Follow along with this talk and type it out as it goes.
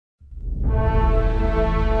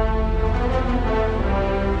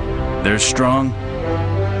There's strong,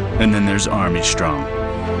 and then there's Army Strong.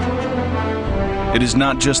 It is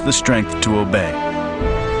not just the strength to obey,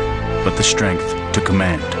 but the strength to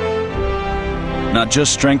command. Not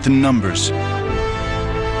just strength in numbers,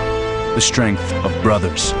 the strength of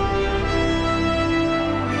brothers.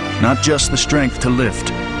 Not just the strength to lift,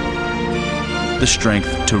 the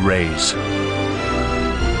strength to raise.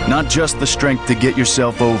 Not just the strength to get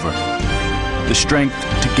yourself over, the strength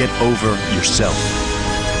to get over yourself.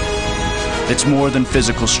 It's more than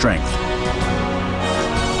physical strength.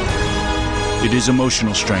 It is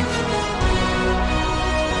emotional strength.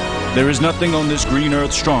 There is nothing on this green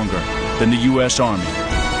earth stronger than the U.S. Army,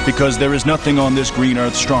 because there is nothing on this green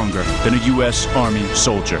earth stronger than a U.S. Army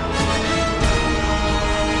soldier.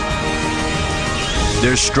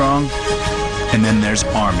 There's strong, and then there's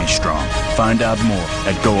Army Strong. Find out more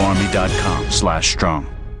at GoArmy.com/strong.